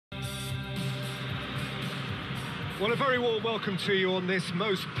Well, a very warm welcome to you on this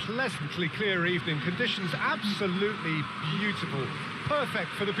most pleasantly clear evening. Conditions absolutely beautiful. Perfect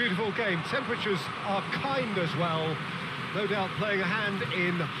for the beautiful game. Temperatures are kind as well. No doubt playing a hand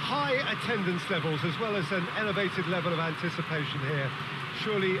in high attendance levels as well as an elevated level of anticipation here.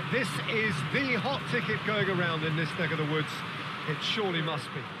 Surely this is the hot ticket going around in this neck of the woods. It surely must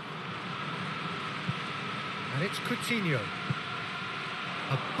be. And it's Coutinho.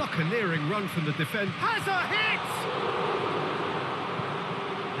 A buccaneering run from the defence. Has a hit!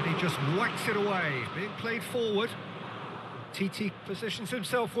 And he just whacks it away. Being played forward. Titi positions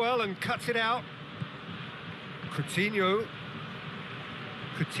himself well and cuts it out. Coutinho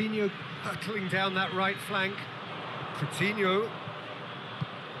hurtling down that right flank. Coutinho.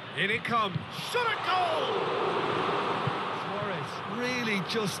 In it comes. Shot at goal! Suarez really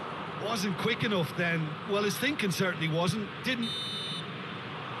just wasn't quick enough then. Well, his thinking certainly wasn't. Didn't...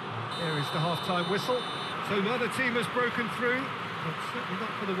 There is the half-time whistle. So another team has broken through, but certainly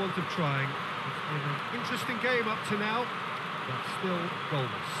not for the want of trying. It's been an interesting game up to now, but still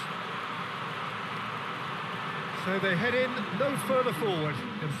goalless. So they head in no further forward.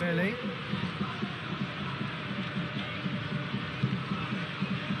 Dembele.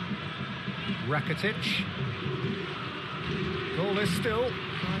 Rakitic. Goalless still.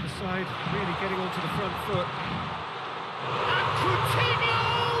 Either side really getting onto the front foot. And Coutinho!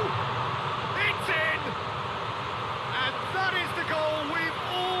 It's in! And that is the goal we've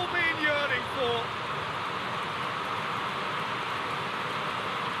all been yearning for.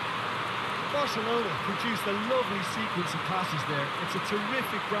 Barcelona produced a lovely sequence of passes there. It's a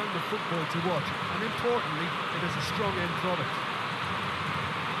terrific brand of football to watch, and importantly, it is a strong end product.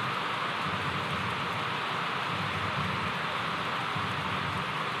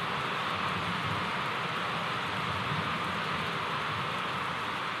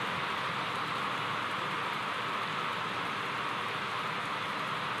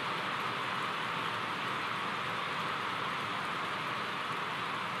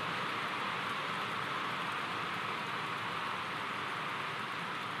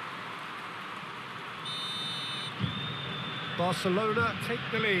 Barcelona take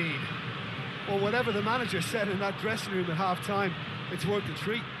the lead. Well, whatever the manager said in that dressing room at half-time, it's worth the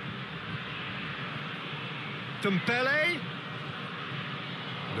treat. Dembele.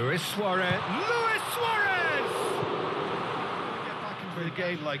 Luis Suarez. Luis Suarez! Get back into the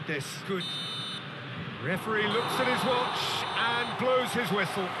game like this. Good. Referee looks at his watch and blows his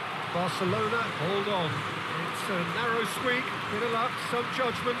whistle. Barcelona hold on. It's a narrow squeak, bit of luck, some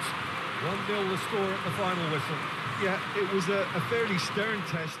judgment. 1-0 the score at the final whistle. Yeah, it was a fairly stern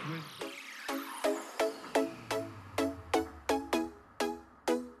test with...